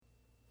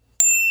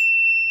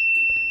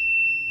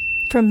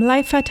From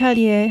Life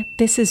Atelier,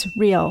 this is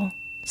Real.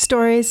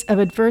 Stories of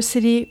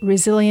adversity,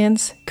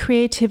 resilience,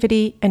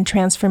 creativity, and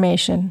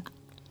transformation.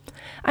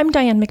 I'm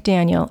Diane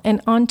McDaniel,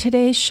 and on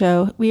today's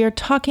show, we are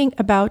talking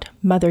about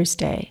Mother's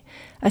Day,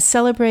 a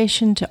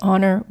celebration to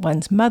honor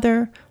one's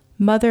mother,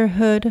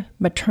 motherhood,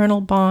 maternal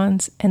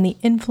bonds, and the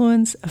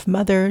influence of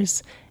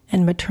mothers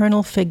and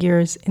maternal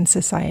figures in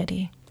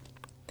society.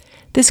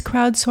 This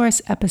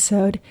crowdsource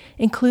episode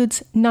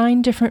includes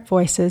 9 different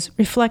voices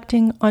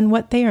reflecting on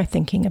what they are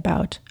thinking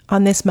about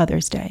on this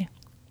Mother's Day.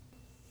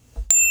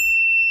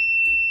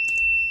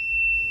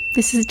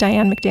 This is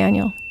Diane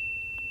McDaniel.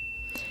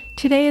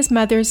 Today is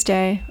Mother's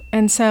Day,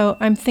 and so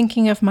I'm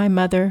thinking of my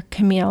mother,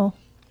 Camille.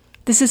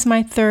 This is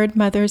my 3rd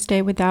Mother's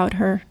Day without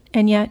her,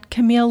 and yet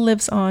Camille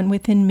lives on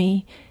within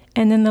me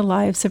and in the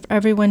lives of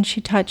everyone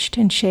she touched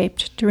and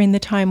shaped during the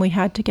time we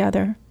had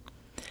together.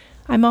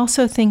 I'm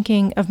also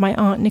thinking of my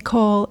Aunt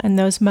Nicole and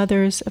those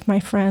mothers of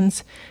my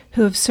friends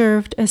who have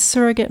served as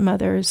surrogate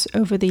mothers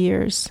over the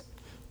years.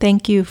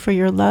 Thank you for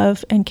your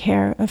love and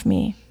care of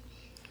me.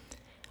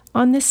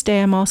 On this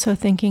day, I'm also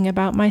thinking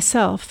about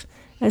myself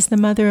as the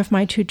mother of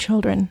my 2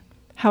 children,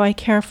 how I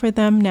care for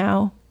them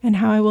now, and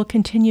how I will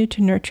continue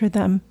to nurture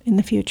them in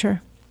the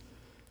future.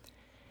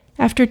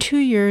 After 2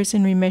 years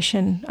in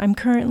remission, I'm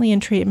currently in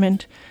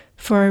treatment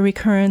for a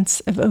recurrence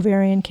of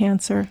ovarian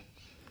cancer.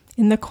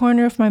 In the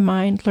corner of my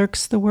mind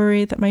lurks the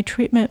worry that my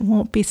treatment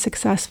won't be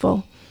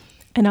successful,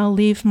 and I'll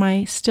leave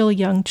my still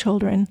young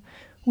children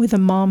with a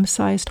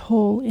mom-sized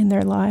hole in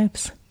their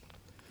lives.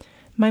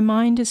 My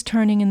mind is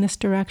turning in this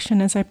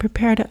direction as I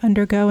prepare to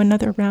undergo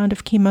another round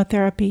of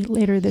chemotherapy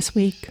later this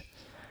week.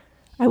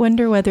 I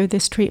wonder whether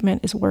this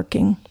treatment is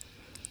working.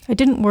 I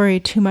didn't worry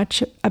too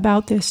much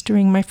about this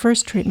during my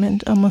first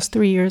treatment almost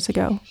 3 years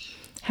ago.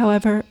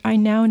 However, I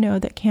now know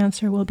that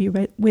cancer will be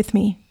with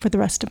me for the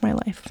rest of my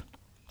life.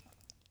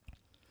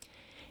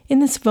 In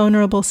this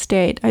vulnerable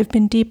state, I've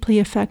been deeply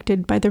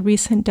affected by the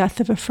recent death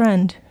of a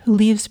friend who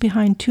leaves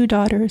behind 2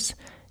 daughters,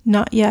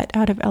 not yet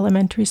out of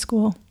elementary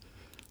school.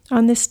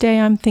 On this day,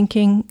 I'm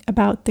thinking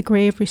about the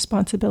grave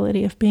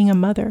responsibility of being a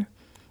mother,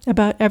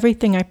 about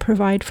everything I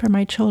provide for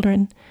my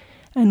children,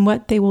 and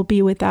what they will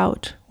be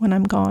without when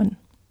I'm gone.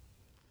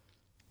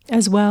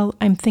 As well,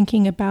 I'm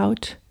thinking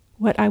about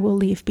what I will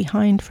leave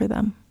behind for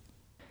them.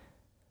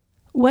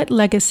 What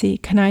legacy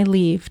can I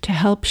leave to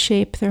help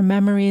shape their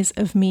memories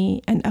of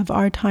me and of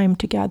our time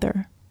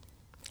together?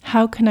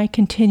 How can I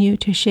continue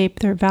to shape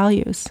their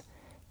values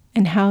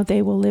and how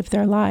they will live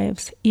their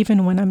lives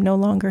even when I'm no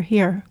longer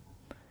here?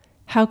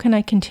 How can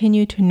I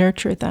continue to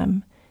nurture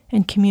them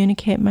and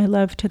communicate my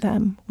love to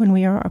them when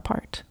we are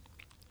apart?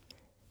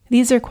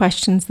 These are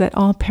questions that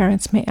all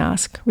parents may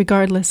ask,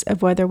 regardless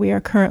of whether we are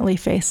currently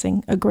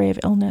facing a grave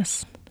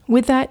illness.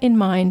 With that in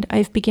mind,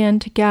 I've begun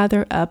to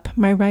gather up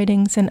my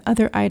writings and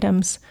other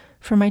items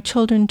for my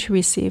children to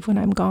receive when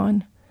I'm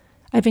gone.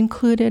 I've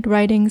included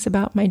writings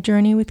about my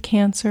journey with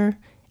cancer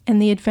and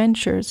the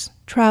adventures,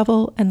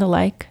 travel, and the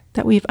like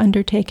that we've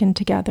undertaken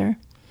together.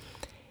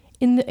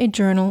 In a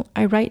journal,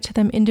 I write to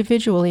them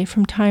individually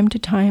from time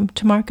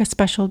to mark a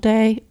special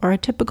day or a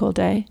typical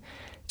day,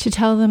 to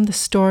tell them the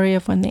story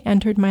of when they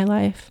entered my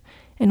life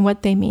and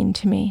what they mean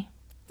to me.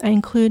 I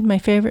include my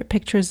favorite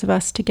pictures of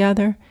us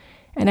together,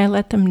 and I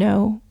let them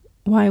know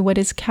why what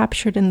is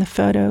captured in the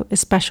photo is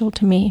special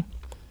to me.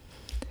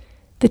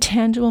 The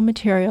tangible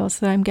materials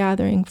that I'm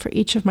gathering for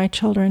each of my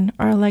children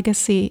are a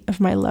legacy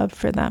of my love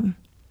for them.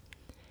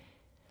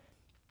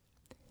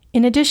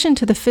 In addition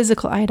to the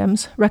physical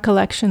items,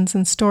 recollections,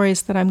 and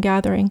stories that I'm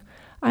gathering,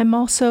 I'm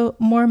also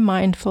more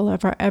mindful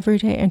of our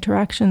everyday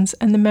interactions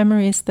and the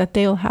memories that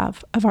they'll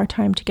have of our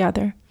time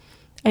together.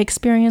 I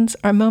experience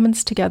our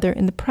moments together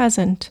in the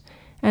present,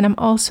 and I'm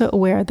also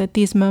aware that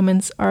these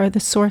moments are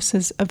the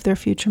sources of their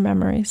future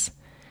memories.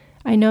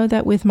 I know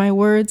that with my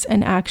words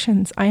and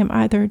actions, I am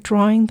either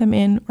drawing them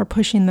in or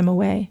pushing them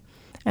away,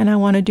 and I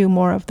want to do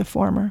more of the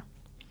former.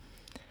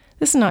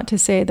 This is not to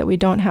say that we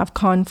don't have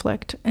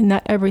conflict and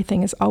that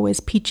everything is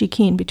always peachy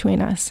keen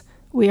between us.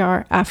 We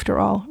are, after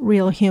all,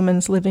 real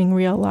humans living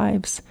real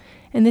lives,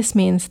 and this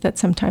means that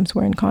sometimes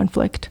we're in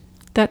conflict.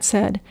 That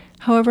said,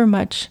 however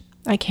much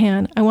I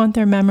can, I want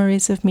their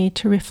memories of me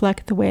to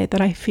reflect the way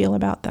that I feel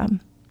about them.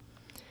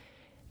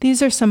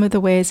 These are some of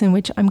the ways in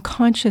which I'm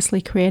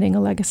consciously creating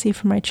a legacy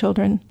for my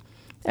children.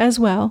 As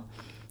well,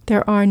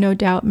 there are no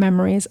doubt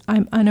memories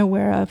I'm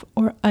unaware of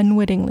or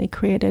unwittingly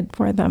created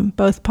for them,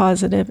 both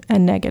positive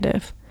and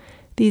negative.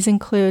 These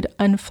include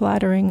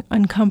unflattering,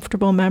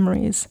 uncomfortable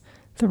memories,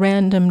 the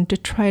random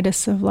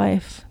detritus of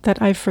life that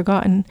I've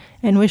forgotten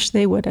and wish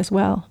they would as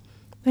well.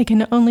 I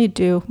can only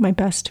do my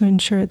best to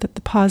ensure that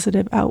the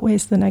positive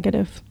outweighs the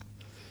negative.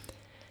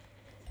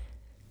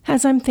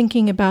 As I'm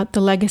thinking about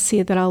the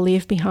legacy that I'll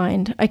leave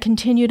behind, I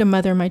continue to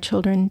mother my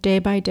children day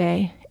by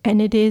day,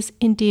 and it is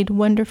indeed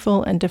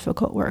wonderful and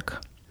difficult work.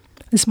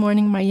 This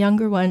morning, my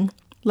younger one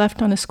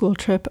left on a school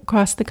trip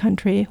across the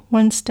country,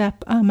 one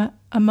step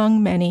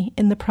among many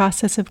in the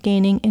process of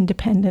gaining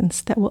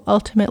independence that will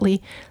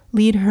ultimately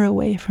lead her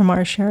away from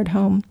our shared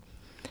home.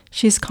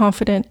 She's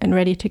confident and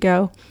ready to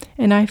go,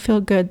 and I feel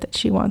good that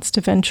she wants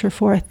to venture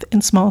forth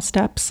in small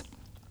steps.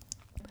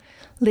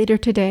 Later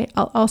today,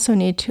 I'll also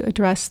need to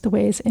address the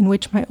ways in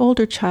which my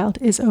older child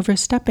is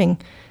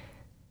overstepping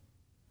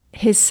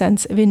his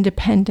sense of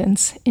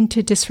independence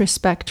into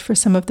disrespect for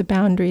some of the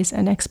boundaries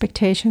and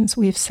expectations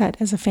we've set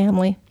as a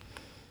family.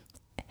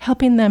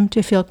 Helping them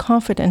to feel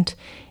confident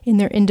in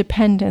their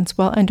independence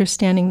while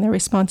understanding their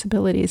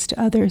responsibilities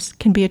to others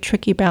can be a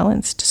tricky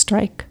balance to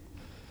strike.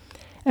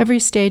 Every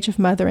stage of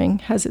mothering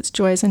has its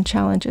joys and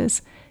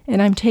challenges,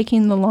 and I'm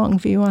taking the long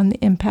view on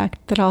the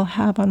impact that I'll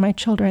have on my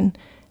children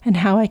and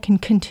how I can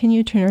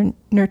continue to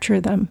nurture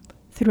them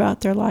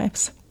throughout their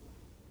lives.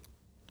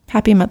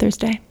 Happy Mother's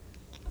Day.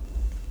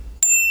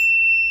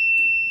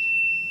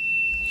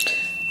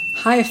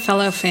 Hi,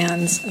 fellow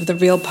fans of the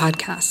Real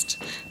Podcast.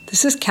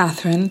 This is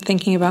Catherine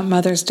thinking about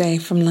Mother's Day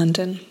from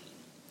London.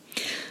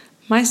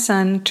 My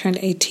son turned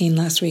 18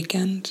 last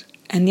weekend,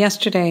 and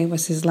yesterday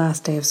was his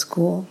last day of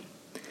school.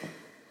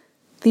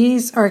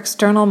 These are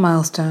external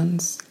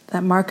milestones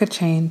that mark a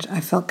change I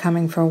felt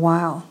coming for a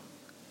while.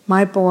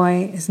 My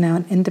boy is now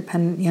an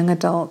independent young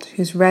adult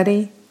who's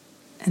ready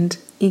and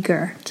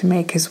eager to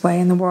make his way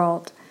in the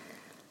world.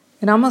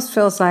 It almost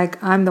feels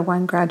like I'm the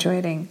one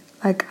graduating,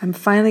 like I'm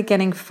finally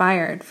getting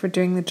fired for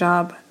doing the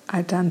job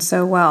I've done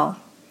so well.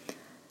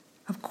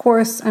 Of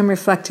course, I'm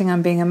reflecting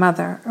on being a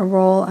mother, a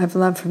role I've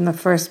loved from the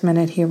first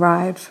minute he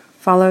arrived,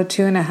 followed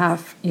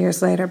 2.5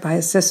 years later by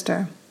his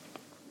sister.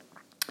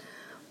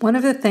 One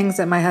of the things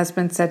that my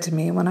husband said to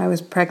me when I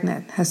was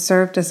pregnant has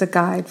served as a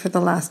guide for the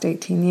last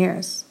 18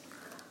 years.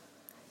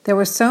 There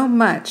was so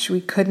much we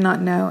could not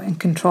know and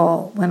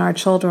control when our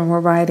children were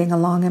riding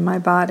along in my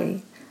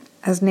body,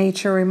 as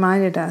nature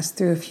reminded us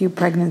through a few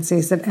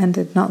pregnancies that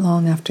ended not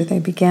long after they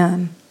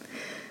began.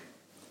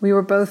 We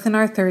were both in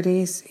our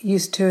 30s,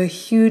 used to a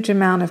huge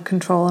amount of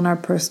control in our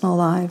personal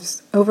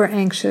lives,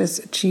 over-anxious,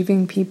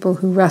 achieving people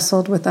who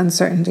wrestled with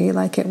uncertainty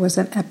like it was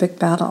an epic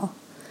battle.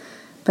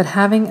 But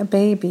having a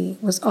baby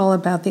was all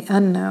about the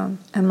unknown,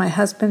 and my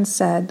husband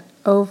said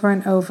over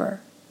and over,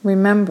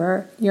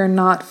 "Remember, you're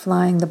not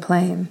flying the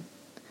plane."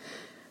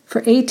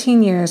 For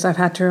 18 years, I've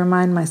had to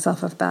remind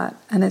myself of that,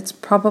 and it's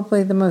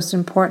probably the most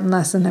important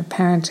lesson of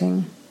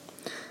parenting.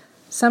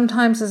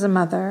 Sometimes as a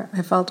mother,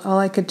 I felt all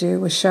I could do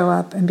was show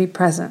up and be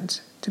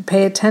present, to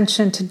pay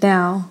attention to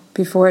now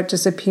before it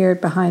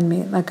disappeared behind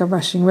me like a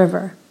rushing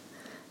river.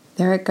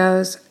 There it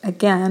goes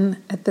again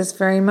at this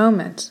very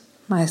moment.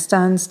 My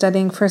son's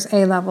studying for his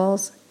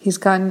A-levels. He's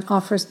gotten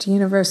offers to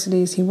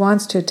universities he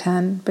wants to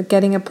attend, but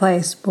getting a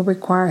place will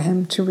require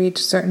him to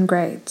reach certain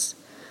grades.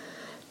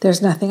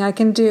 There's nothing I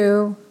can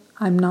do.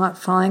 I'm not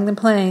flying the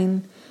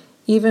plane.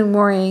 Even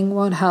worrying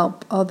won't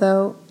help,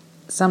 although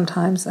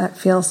sometimes that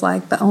feels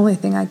like the only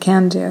thing I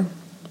can do.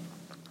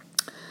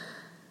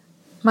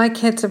 My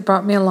kids have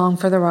brought me along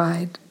for the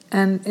ride,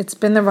 and it's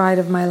been the ride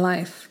of my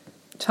life.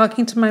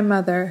 Talking to my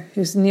mother,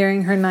 who's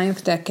nearing her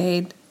 9th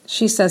decade,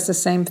 she says the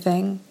same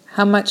thing,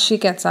 how much she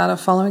gets out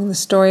of following the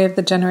story of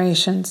the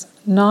generations,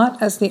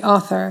 not as the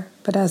author,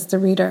 but as the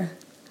reader.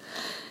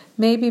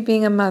 Maybe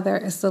being a mother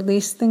is the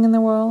least thing in the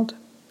world,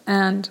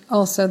 and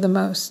also the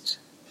most.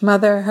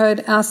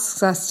 Motherhood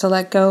asks us to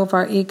let go of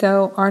our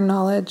ego, our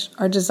knowledge,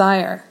 our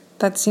desire.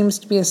 That seems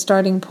to be a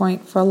starting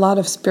point for a lot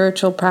of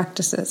spiritual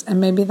practices,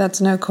 and maybe that's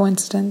no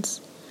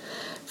coincidence.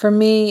 For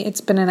me,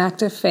 it's been an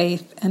act of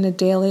faith and a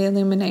daily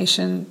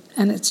illumination,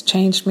 and it's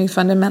changed me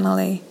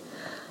fundamentally.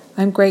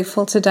 I'm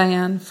grateful to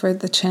Diane for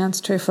the chance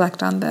to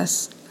reflect on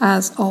this,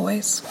 as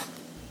always.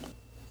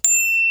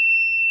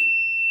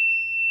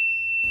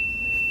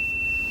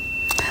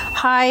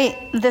 Hi,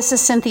 this is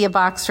Cynthia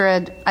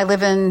Boxred. I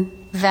live in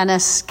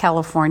Venice,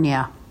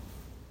 California.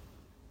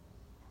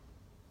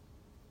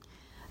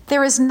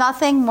 There is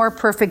nothing more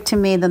perfect to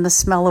me than the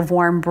smell of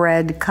warm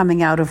bread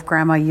coming out of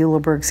Grandma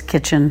Eulerberg's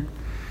kitchen.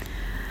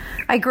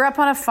 I grew up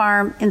on a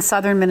farm in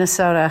southern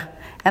Minnesota,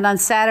 and on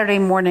Saturday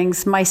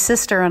mornings, my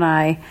sister and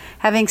I,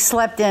 having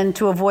slept in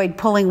to avoid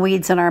pulling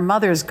weeds in our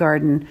mother's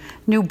garden,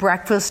 knew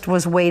breakfast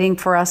was waiting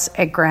for us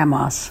at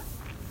Grandma's.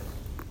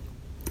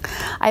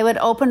 I would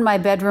open my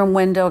bedroom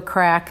window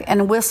crack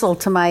and whistle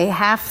to my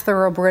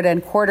half-thoroughbred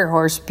and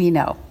quarter-horse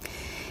Beano.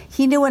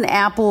 He knew an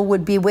apple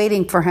would be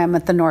waiting for him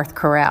at the North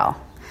Corral.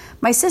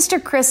 My sister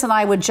Chris and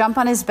I would jump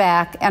on his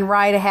back and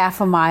ride a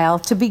half a mile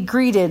to be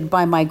greeted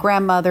by my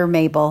grandmother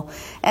Mabel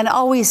and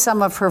always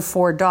some of her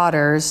 4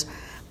 daughters,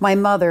 my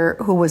mother,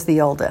 who was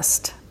the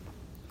oldest.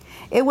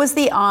 It was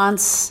the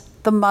aunts,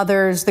 the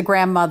mothers, the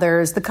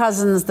grandmothers, the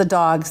cousins, the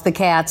dogs, the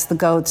cats, the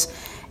goats,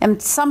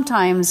 and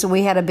sometimes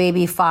we had a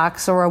baby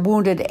fox or a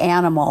wounded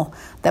animal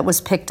that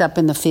was picked up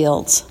in the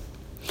fields.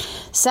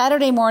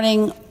 Saturday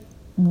morning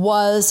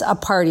was a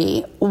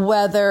party,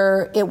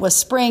 whether it was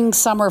spring,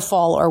 summer,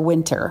 fall, or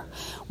winter.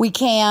 We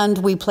canned,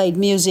 we played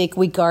music,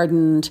 we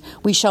gardened,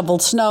 we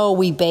shoveled snow,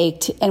 we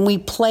baked, and we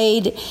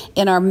played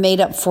in our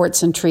made-up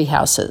forts and tree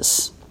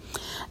houses.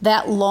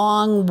 That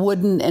long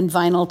wooden and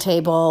vinyl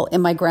table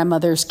in my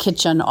grandmother's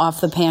kitchen off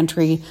the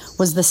pantry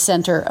was the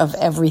center of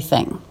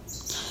everything.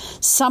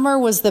 Summer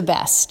was the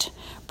best.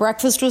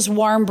 Breakfast was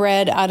warm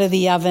bread out of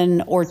the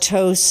oven or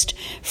toast,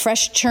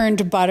 fresh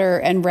churned butter,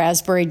 and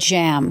raspberry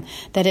jam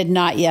that had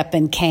not yet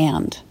been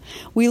canned.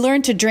 We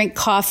learned to drink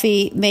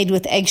coffee made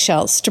with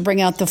eggshells to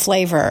bring out the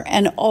flavor,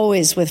 and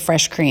always with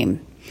fresh cream.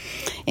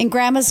 In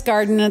Grandma's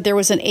garden, there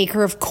was an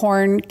acre of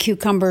corn,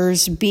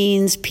 cucumbers,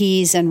 beans,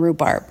 peas, and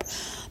rhubarb.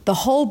 The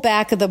whole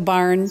back of the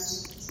barn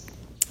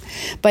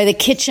by the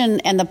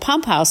kitchen and the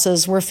pump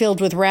houses were filled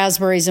with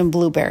raspberries and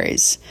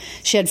blueberries.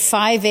 She had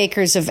 5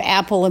 acres of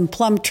apple and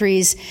plum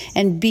trees,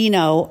 and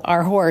Bino,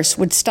 our horse,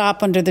 would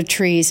stop under the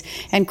trees,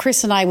 and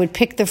Chris and I would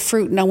pick the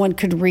fruit no one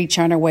could reach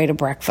on our way to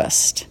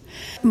breakfast.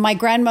 My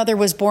grandmother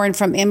was born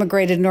from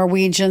immigrated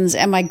Norwegians,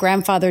 and my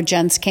grandfather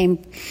Jens came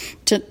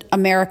to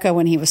America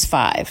when he was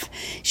 5.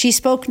 She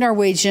spoke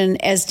Norwegian,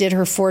 as did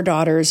her 4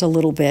 daughters a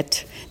little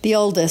bit. The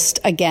oldest,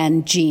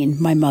 again, Jean,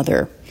 my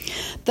mother.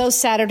 Those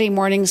Saturday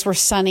mornings were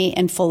sunny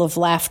and full of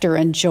laughter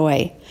and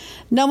joy.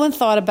 No one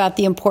thought about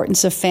the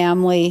importance of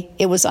family.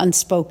 It was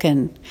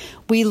unspoken.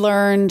 We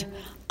learned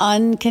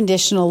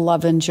unconditional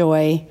love and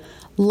joy.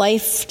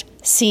 Life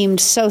seemed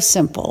so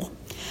simple.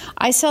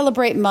 I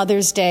celebrate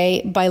Mother's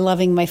Day by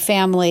loving my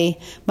family,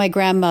 my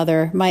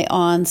grandmother, my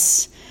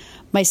aunts,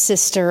 my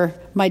sister,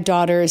 my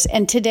daughters,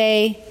 and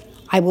today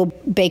I will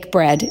bake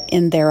bread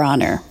in their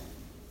honor.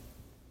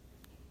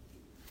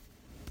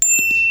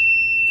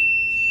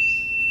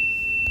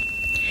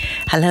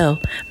 Hello,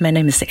 my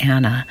name is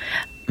Anna.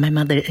 My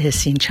mother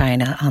is in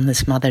China on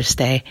this Mother's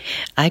Day.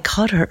 I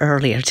called her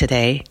earlier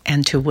today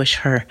and to wish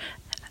her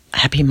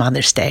Happy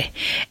Mother's Day.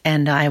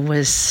 And I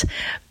was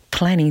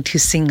planning to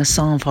sing a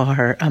song for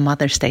her, a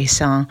Mother's Day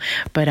song,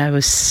 but I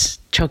was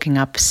choking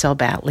up so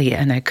badly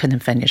and I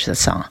couldn't finish the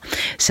song.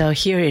 So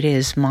here it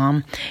is,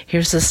 Mom.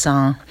 Here's the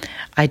song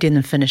I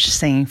didn't finish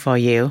singing for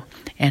you,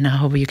 and I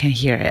hope you can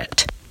hear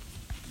it.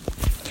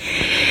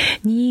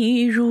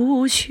 你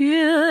入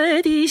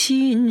学的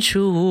新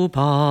书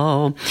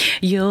包，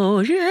有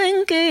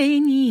人给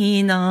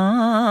你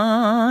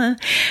拿；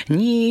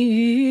你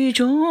雨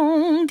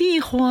中的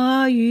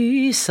花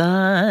雨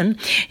伞，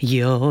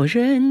有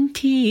人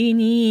替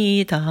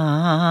你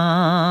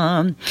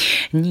打；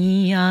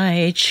你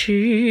爱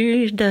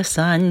吃的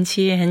3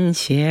件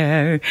馅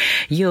儿，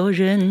有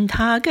人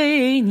他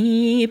给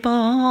你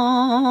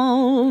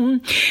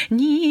包；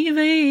你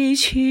委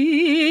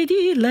屈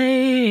的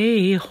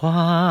泪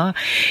花，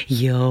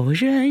有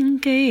人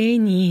给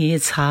你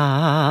擦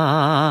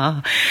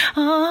啊，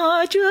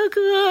这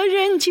个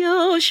人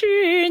就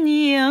是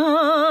娘，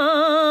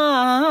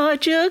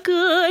这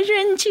个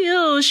人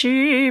就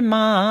是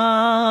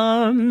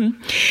妈，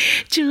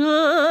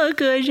这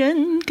个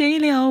人给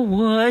了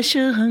我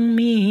生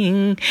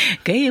命，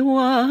给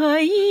我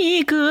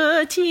一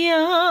个家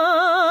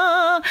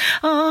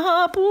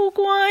啊，不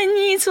管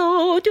你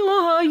走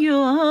多远，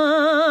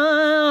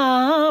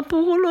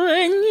不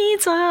论你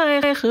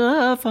在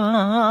何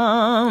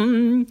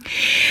方，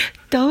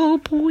都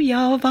不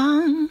要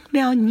忘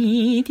了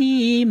你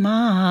的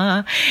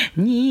妈，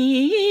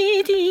你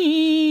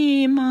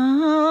的妈。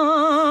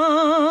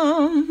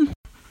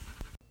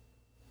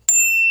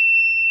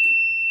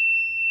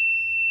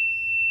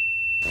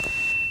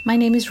My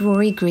name is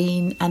Rory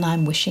Green, and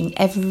I'm wishing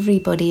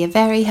everybody a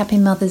very happy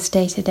Mother's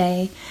Day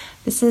today.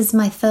 This is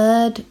my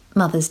 3rd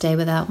Mother's Day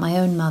without my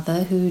own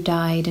mother, who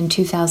died in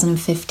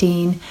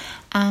 2015,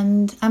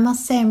 and I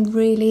must say I'm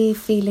really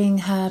feeling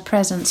her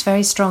presence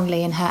very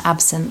strongly in her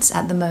absence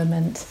at the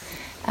moment.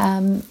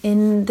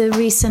 In the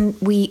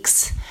recent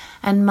weeks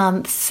and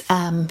months,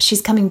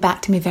 she's coming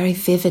back to me very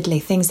vividly,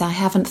 things I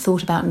haven't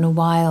thought about in a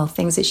while,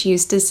 things that she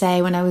used to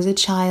say when I was a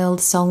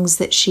child, songs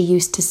that she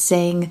used to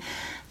sing,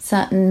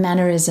 certain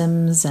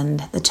mannerisms and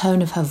the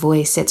tone of her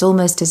voice. It's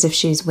almost as if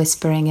she's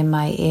whispering in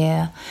my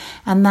ear,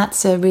 and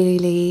it's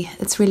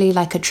really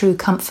like a true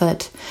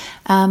comfort.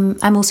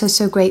 I'm also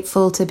so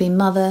grateful to be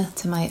mother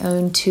to my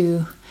own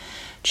 2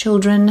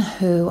 children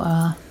who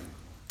are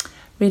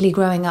really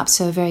growing up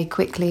so very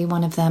quickly.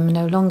 One of them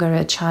no longer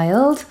a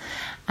child,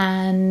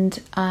 and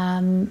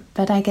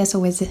but I guess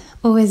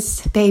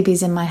always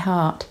babies in my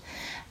heart.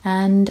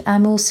 And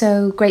I'm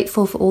also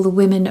grateful for all the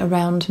women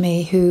around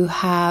me who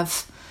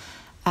have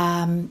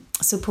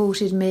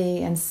supported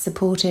me and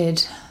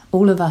supported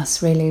all of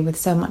us really with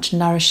so much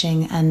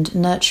nourishing and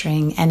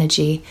nurturing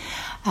energy.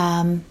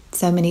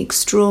 So many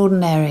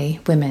extraordinary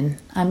women.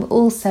 I'm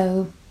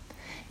also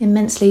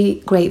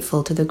immensely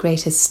grateful to the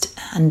greatest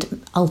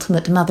and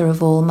ultimate mother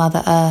of all,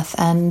 Mother Earth,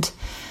 and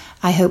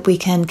I hope we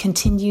can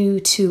continue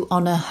to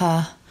honour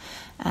her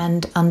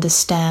and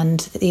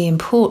understand the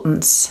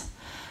importance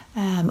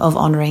of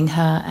honouring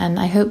her, and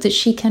I hope that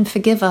she can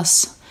forgive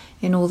us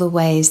in all the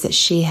ways that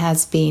she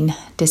has been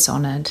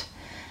dishonoured.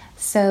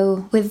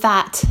 So with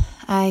that,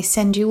 I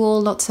send you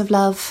all lots of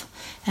love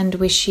and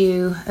wish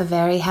you a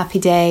very happy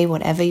day,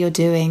 whatever you're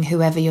doing,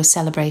 whoever you're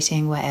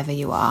celebrating, wherever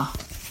you are.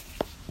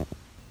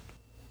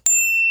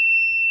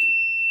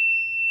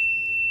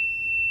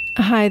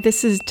 Hi,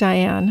 this is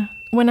Diane.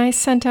 When I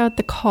sent out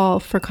the call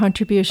for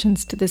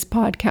contributions to this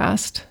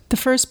podcast, the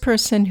first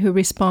person who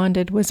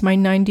responded was my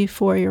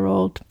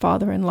 94-year-old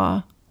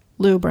father-in-law,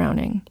 Lou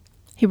Browning.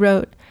 He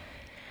wrote,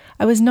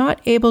 "I was not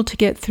able to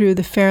get through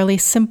the fairly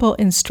simple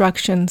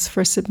instructions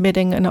for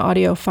submitting an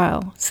audio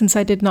file since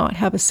I did not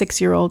have a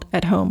 6-year-old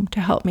at home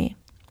to help me.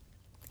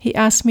 He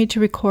asked me to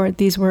record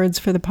these words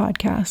for the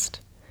podcast.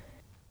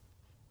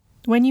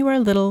 When you are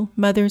little,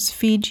 mothers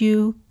feed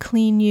you,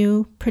 clean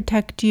you,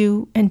 protect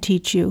you, and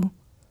teach you.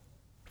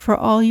 For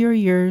all your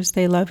years,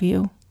 they love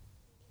you.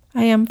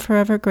 I am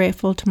forever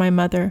grateful to my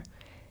mother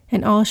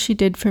and all she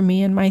did for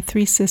me and my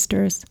 3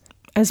 sisters,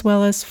 as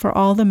well as for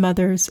all the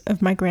mothers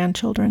of my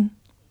grandchildren.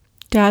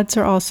 Dads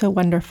are also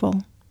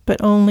wonderful,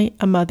 but only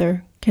a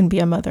mother can be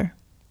a mother."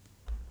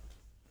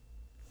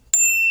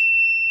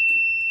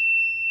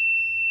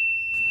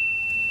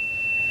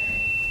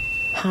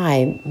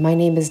 Hi, my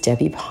name is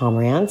Debbie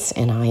Pomerantz,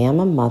 and I am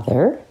a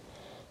mother.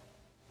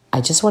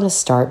 I just want to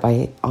start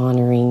by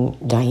honoring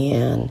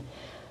Diane.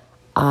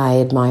 I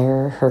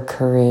admire her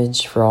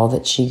courage for all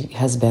that she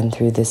has been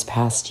through this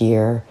past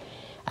year,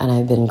 and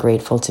I've been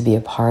grateful to be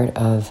a part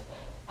of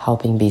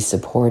helping be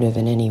supportive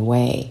in any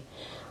way,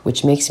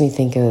 which makes me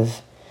think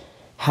of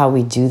how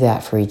we do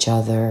that for each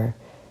other,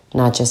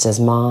 not just as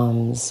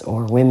moms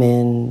or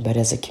women, but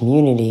as a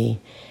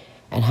community,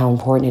 and how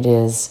important it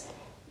is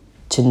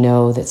to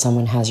know that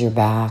someone has your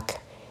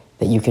back,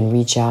 that you can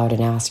reach out and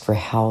ask for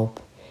help.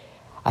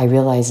 I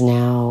realize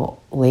now,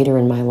 later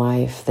in my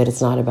life, that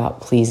it's not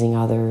about pleasing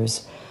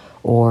others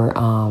or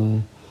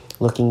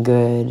looking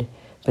good,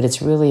 but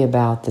it's really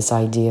about this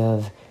idea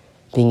of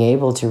being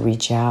able to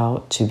reach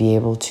out, to be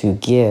able to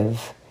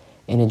give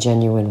in a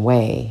genuine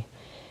way.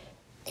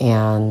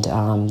 And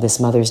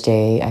this Mother's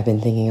Day, I've been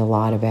thinking a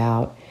lot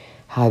about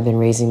how I've been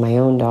raising my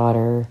own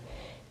daughter,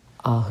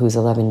 who's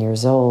 11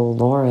 years old,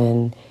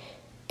 Lauren,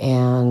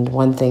 and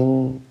one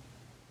thing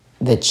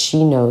that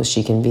she knows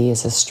she can be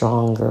is a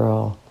strong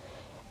girl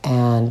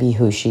and be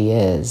who she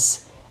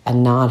is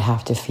and not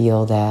have to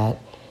feel that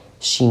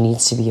she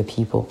needs to be a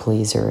people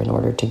pleaser in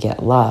order to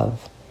get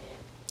love.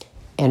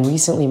 And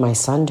recently my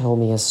son told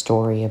me a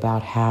story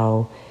about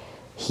how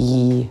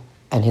he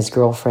and his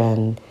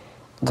girlfriend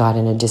got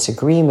in a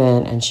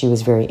disagreement and she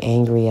was very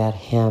angry at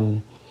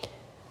him.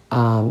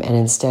 And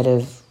instead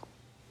of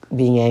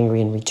being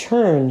angry in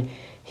return,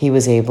 he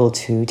was able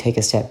to take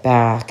a step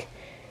back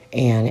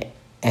and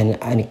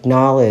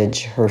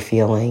acknowledge her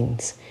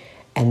feelings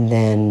and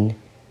then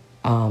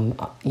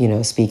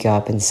speak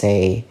up and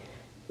say,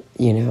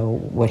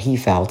 what he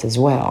felt as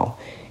well.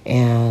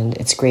 And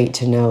it's great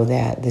to know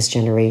that this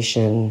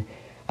generation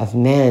of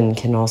men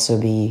can also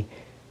be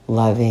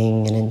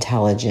loving and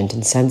intelligent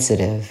and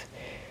sensitive.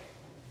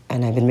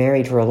 And I've been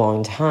married for a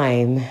long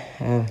time.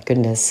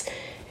 Goodness,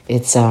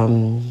 it's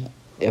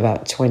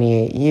about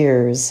 28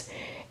 years.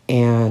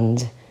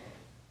 And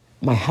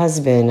my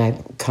husband,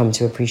 I've come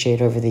to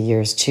appreciate over the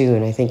years too.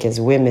 And I think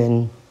as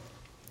women,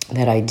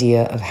 that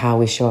idea of how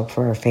we show up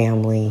for our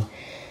family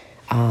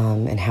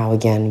and how,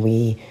 again,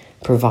 we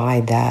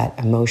provide that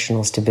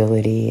emotional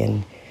stability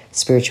and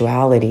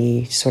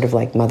spirituality, sort of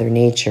like Mother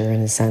Nature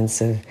in the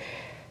sense of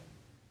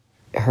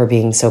her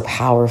being so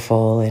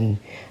powerful and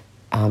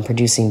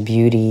producing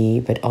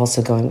beauty, but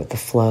also going with the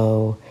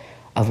flow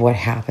of what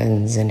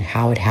happens and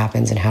how it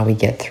happens and how we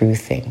get through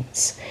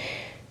things.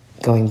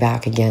 Going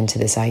back again to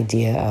this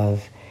idea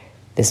of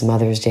this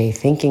Mother's Day,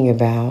 thinking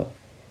about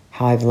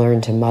how I've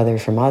learned to mother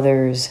from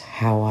others,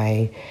 how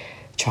I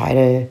try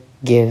to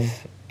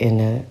give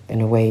in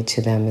a way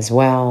to them as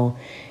well.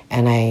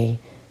 And I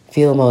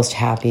feel most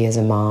happy as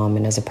a mom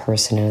and as a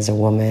person and as a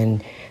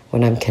woman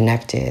when I'm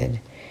connected.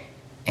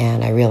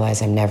 And I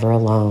realize I'm never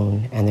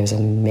alone. And there's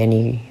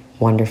many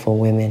wonderful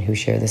women who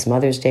share this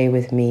Mother's Day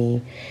with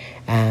me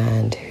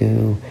and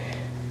who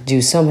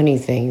do so many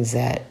things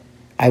that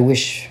I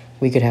wish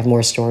we could have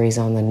more stories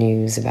on the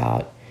news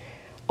about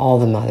all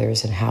the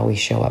mothers and how we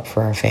show up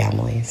for our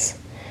families.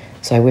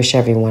 So I wish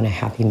everyone a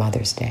happy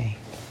Mother's Day.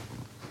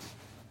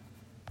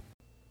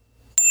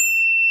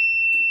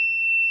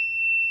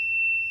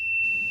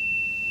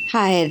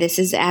 Hi, this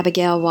is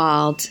Abigail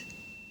Wald.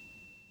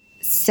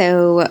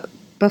 So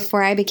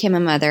before I became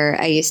a mother,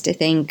 I used to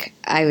think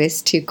I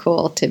was too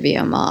cool to be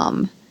a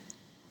mom.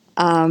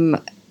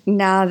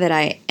 Now that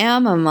I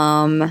am a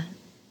mom,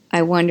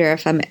 I wonder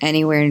if I'm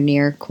anywhere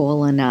near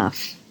cool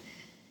enough.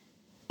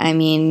 I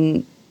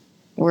mean,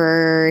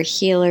 we're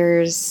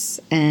healers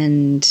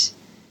and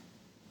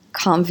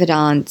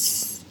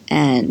confidants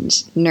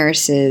and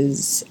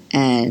nurses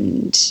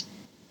and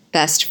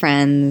best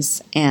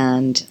friends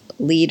and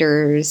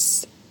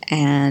leaders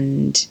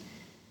and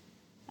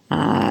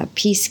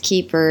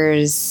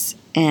peacekeepers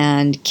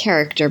and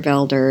character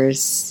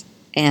builders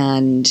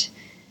and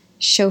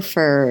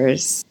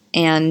chauffeurs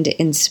and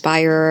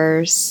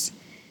inspirers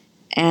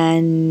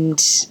and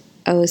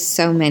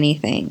so many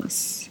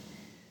things.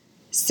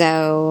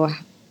 So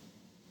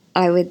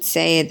I would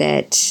say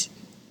that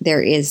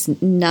there is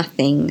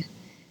nothing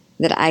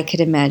that I could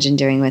imagine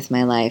doing with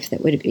my life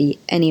that would be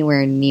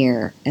anywhere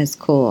near as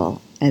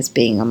cool as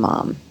being a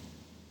mom.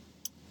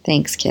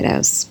 Thanks,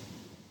 kiddos.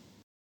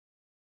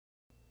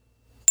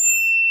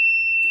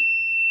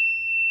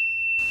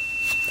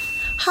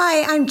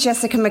 Hi, I'm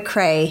Jessica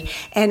McCrae,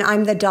 and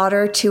I'm the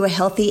daughter to a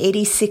healthy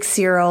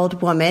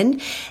 86-year-old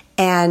woman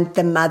and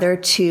the mother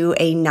to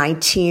a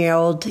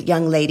 19-year-old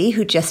young lady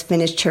who just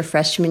finished her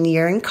freshman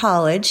year in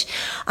college.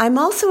 I'm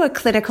also a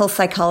clinical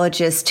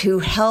psychologist who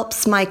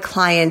helps my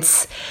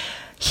clients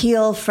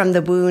heal from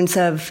the wounds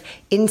of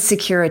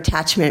insecure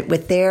attachment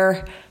with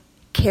their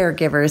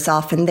caregivers,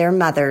 often their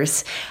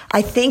mothers.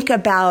 I think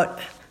about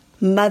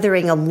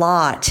mothering a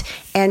lot,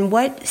 and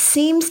what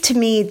seems to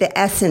me the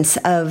essence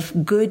of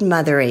good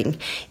mothering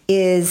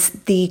is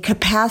the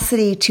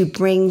capacity to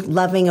bring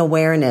loving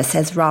awareness,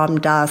 as Ram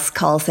Dass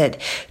calls it,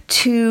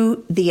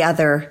 to the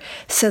other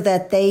so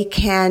that they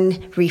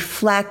can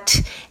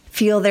reflect,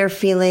 feel their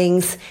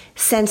feelings,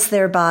 sense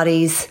their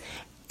bodies,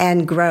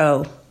 and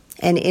grow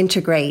and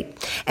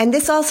integrate. And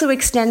this also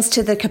extends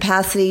to the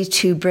capacity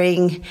to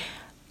bring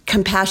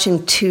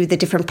compassion to the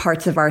different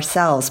parts of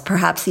ourselves,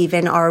 perhaps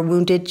even our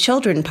wounded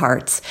children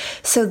parts.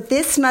 So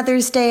this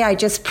Mother's Day, I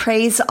just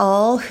praise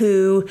all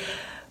who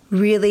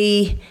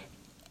really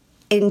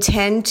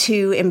intend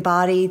to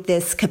embody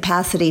this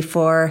capacity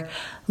for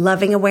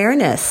loving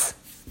awareness.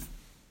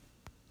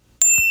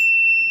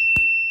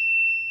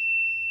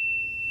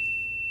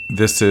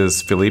 This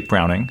is Philippe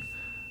Browning.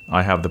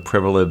 I have the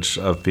privilege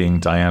of being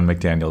Diane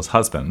McDaniel's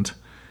husband,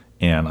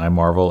 and I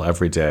marvel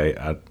every day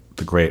at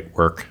the great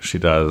work she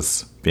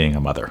does being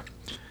a mother.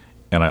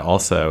 And I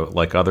also,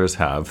 like others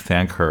have,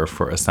 thank her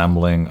for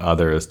assembling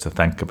others to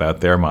think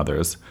about their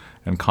mothers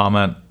and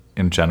comment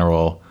in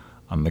general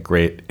on the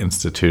great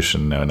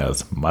institution known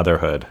as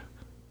motherhood.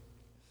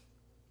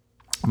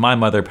 My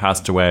mother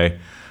passed away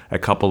a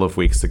couple of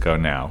weeks ago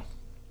now,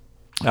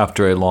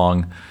 after a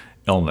long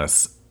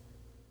illness.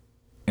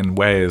 In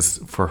ways,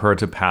 for her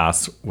to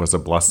pass was a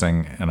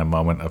blessing and a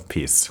moment of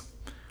peace.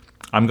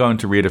 I'm going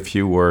to read a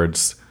few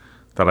words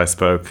that I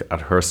spoke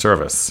at her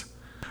service.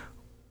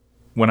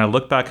 When I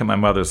look back at my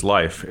mother's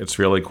life, it's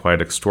really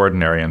quite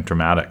extraordinary and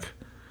dramatic.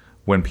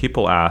 When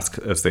people ask,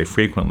 as they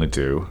frequently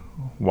do,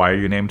 "Why are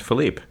you named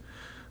Philippe?"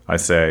 I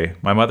say,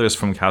 "My mother's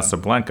from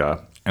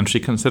Casablanca, and she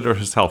considered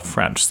herself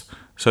French,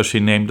 so she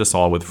named us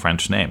all with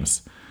French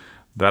names."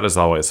 That is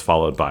always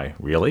followed by,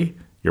 "Really?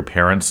 Your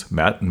parents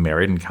met and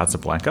married in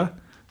Casablanca?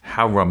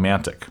 How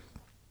romantic."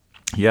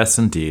 Yes,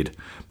 indeed.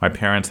 My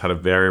parents had a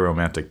very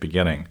romantic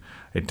beginning.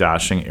 A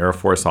dashing Air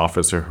Force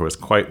officer who was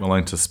quite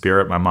willing to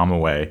spirit my mom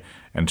away,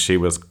 and she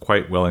was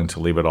quite willing to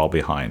leave it all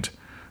behind.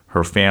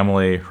 Her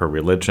family, her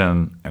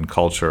religion and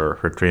culture,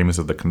 her dreams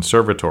of the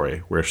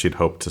conservatory where she'd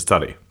hoped to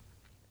study.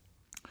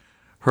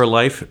 Her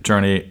life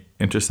journey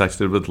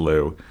intersected with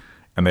Lou,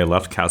 and they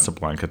left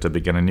Casablanca to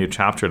begin a new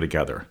chapter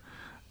together.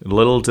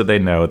 Little did they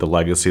know the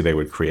legacy they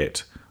would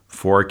create.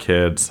 4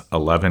 kids,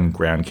 11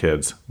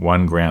 grandkids,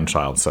 1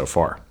 grandchild so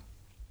far.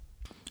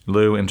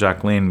 Lou and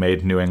Jacqueline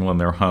made New England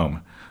their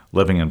home,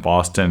 living in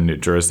Boston, New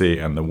Jersey,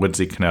 and the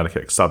woodsy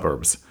Connecticut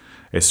suburbs,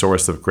 a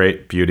source of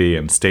great beauty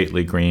and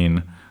stately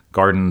green,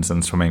 gardens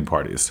and swimming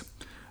parties.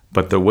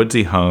 But the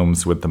woodsy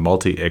homes with the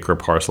multi-acre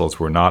parcels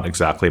were not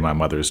exactly my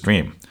mother's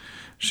dream.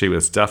 She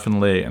was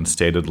definitely and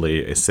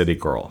statedly a city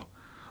girl.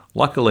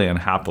 Luckily and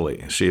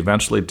happily, she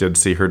eventually did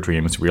see her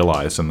dreams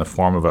realized in the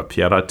form of a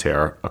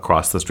pied-à-terre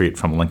across the street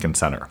from Lincoln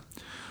Center.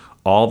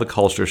 All the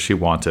culture she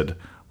wanted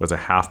was a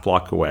half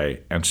block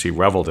away, and she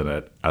reveled in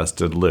it, as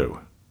did Lou,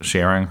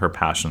 sharing her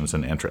passions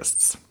and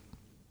interests.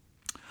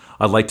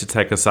 I'd like to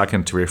take a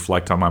second to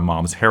reflect on my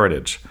mom's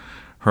heritage.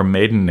 Her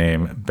maiden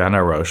name,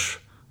 Benaroche,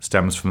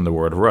 stems from the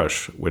word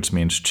roche, which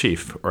means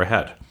chief or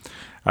head.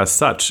 As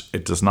such,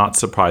 it does not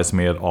surprise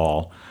me at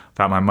all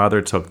that my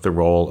mother took the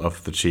role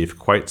of the chief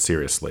quite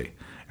seriously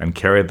and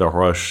carried the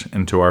roche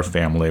into our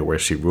family where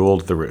she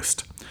ruled the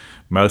roost,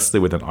 mostly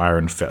with an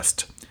iron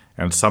fist,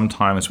 and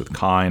sometimes with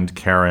kind,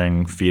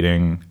 caring,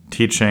 feeding,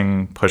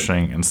 teaching,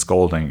 pushing, and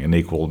scolding in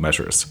equal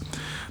measures.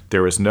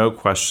 There was no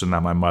question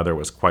that my mother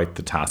was quite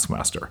the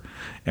taskmaster,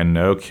 and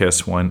no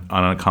kiss went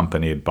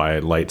unaccompanied by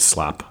a light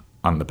slap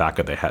on the back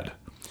of the head.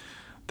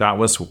 That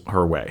was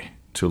her way,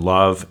 to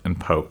love and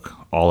poke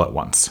all at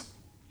once.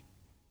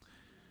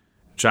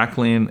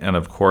 Jacqueline and,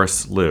 of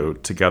course, Lou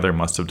together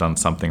must have done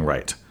something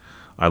right.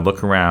 I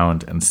look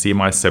around and see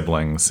my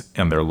siblings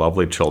and their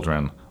lovely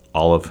children,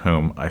 all of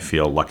whom I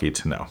feel lucky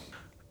to know.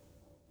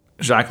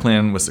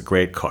 Jacqueline was a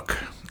great cook.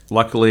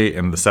 Luckily,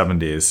 in the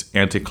 70s,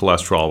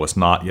 anti-cholesterol was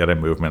not yet a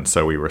movement,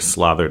 so we were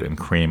slathered in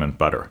cream and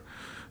butter.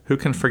 Who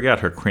can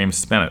forget her cream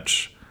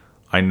spinach?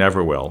 I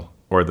never will,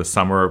 or the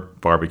summer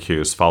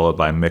barbecues followed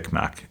by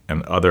Micmac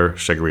and other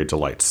sugary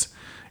delights.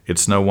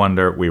 It's no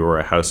wonder we were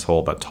a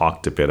household that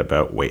talked a bit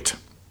about weight.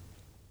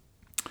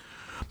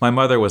 My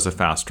mother was a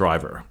fast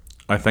driver.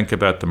 I think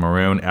about the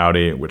maroon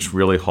Audi, which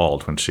really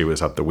hauled when she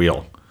was at the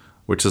wheel.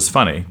 Which is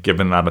funny,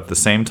 given that at the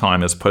same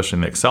time as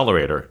pushing the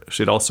accelerator,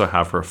 she'd also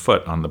have her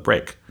foot on the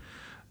brake.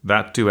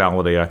 That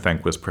duality, I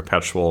think, was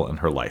perpetual in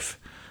her life.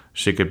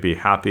 She could be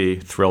happy,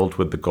 thrilled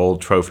with the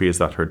gold trophies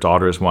that her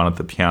daughters won at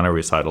the piano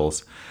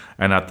recitals,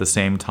 and at the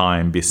same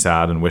time be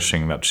sad and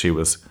wishing that she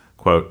was,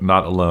 quote,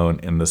 not alone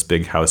in this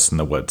big house in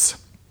the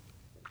woods.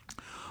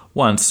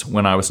 Once,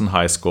 when I was in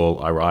high school,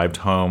 I arrived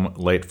home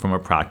late from a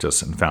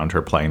practice and found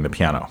her playing the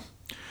piano.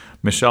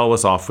 Michelle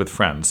was off with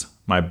friends.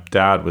 My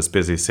dad was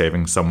busy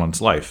saving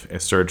someone's life, a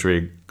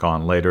surgery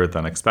gone later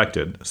than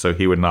expected, so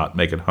he would not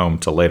make it home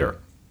till later.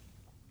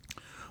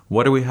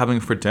 "What are we having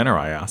for dinner?"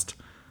 I asked.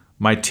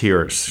 "My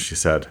tears," she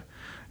said.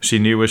 She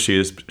knew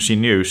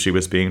she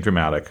was being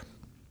dramatic,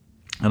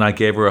 and I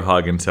gave her a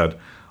hug and said,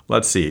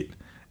 "Let's eat.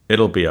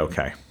 It'll be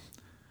okay."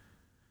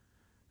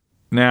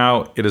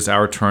 Now it is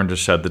our turn to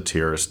shed the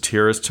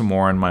tears to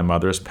mourn my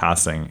mother's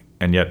passing,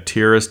 and yet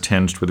tears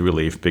tinged with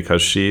relief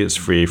because she is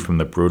free from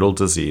the brutal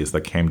disease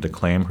that came to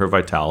claim her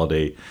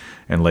vitality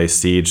and lay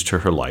siege to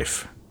her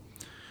life.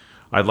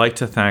 I'd like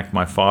to thank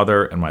my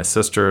father and my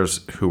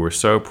sisters who were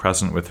so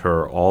present with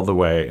her all the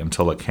way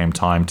until it came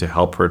time to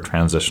help her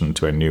transition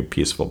to a new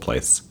peaceful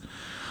place.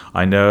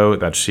 I know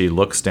that she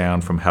looks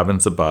down from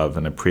heavens above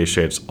and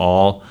appreciates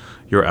all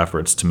your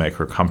efforts to make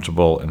her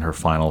comfortable in her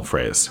final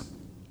phrase.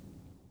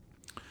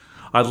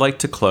 I'd like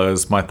to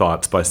close my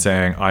thoughts by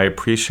saying I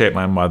appreciate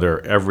my mother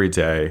every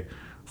day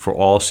for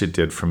all she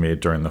did for me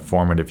during the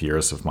formative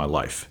years of my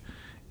life.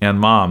 And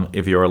Mom,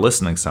 if you are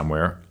listening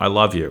somewhere, I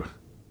love you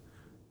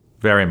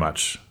very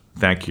much.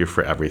 Thank you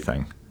for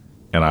everything.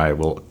 And I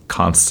will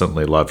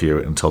constantly love you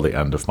until the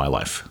end of my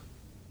life.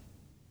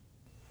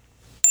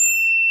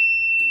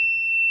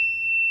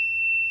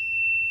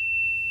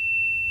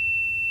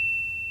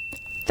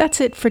 That's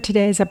it for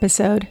today's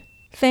episode.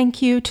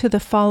 Thank you to the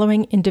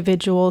following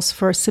individuals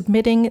for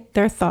submitting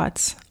their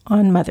thoughts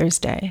on Mother's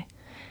Day: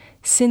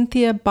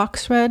 Cynthia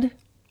Boxred,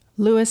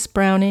 Lewis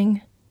Browning,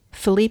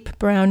 Philippe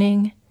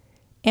Browning,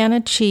 Anna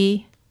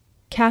Chi,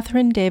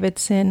 Catherine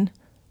Davidson,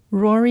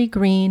 Rory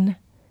Green,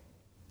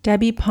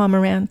 Debbie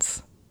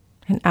Pomerantz,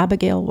 and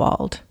Abigail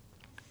Wald.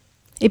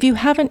 If you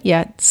haven't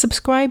yet,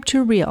 subscribe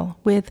to Real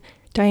with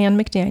Diane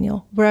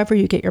McDaniel wherever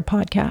you get your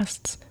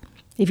podcasts.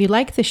 If you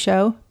like the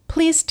show,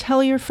 please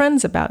tell your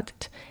friends about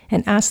it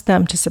and ask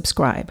them to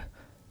subscribe.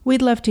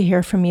 We'd love to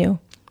hear from you.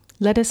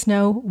 Let us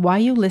know why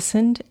you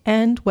listened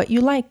and what you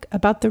like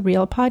about the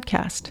Real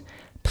podcast.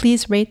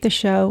 Please rate the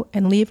show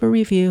and leave a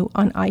review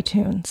on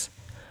iTunes.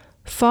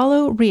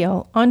 Follow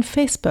Real on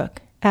Facebook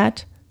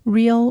at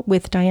Real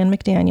with Diane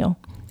McDaniel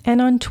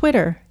and on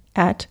Twitter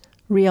at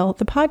Real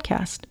the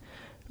Podcast.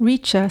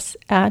 Reach us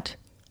at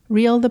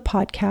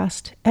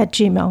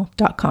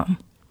realthepodcast@gmail.com.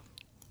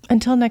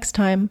 Until next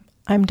time,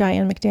 I'm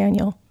Diane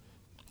McDaniel.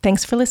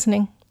 Thanks for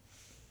listening.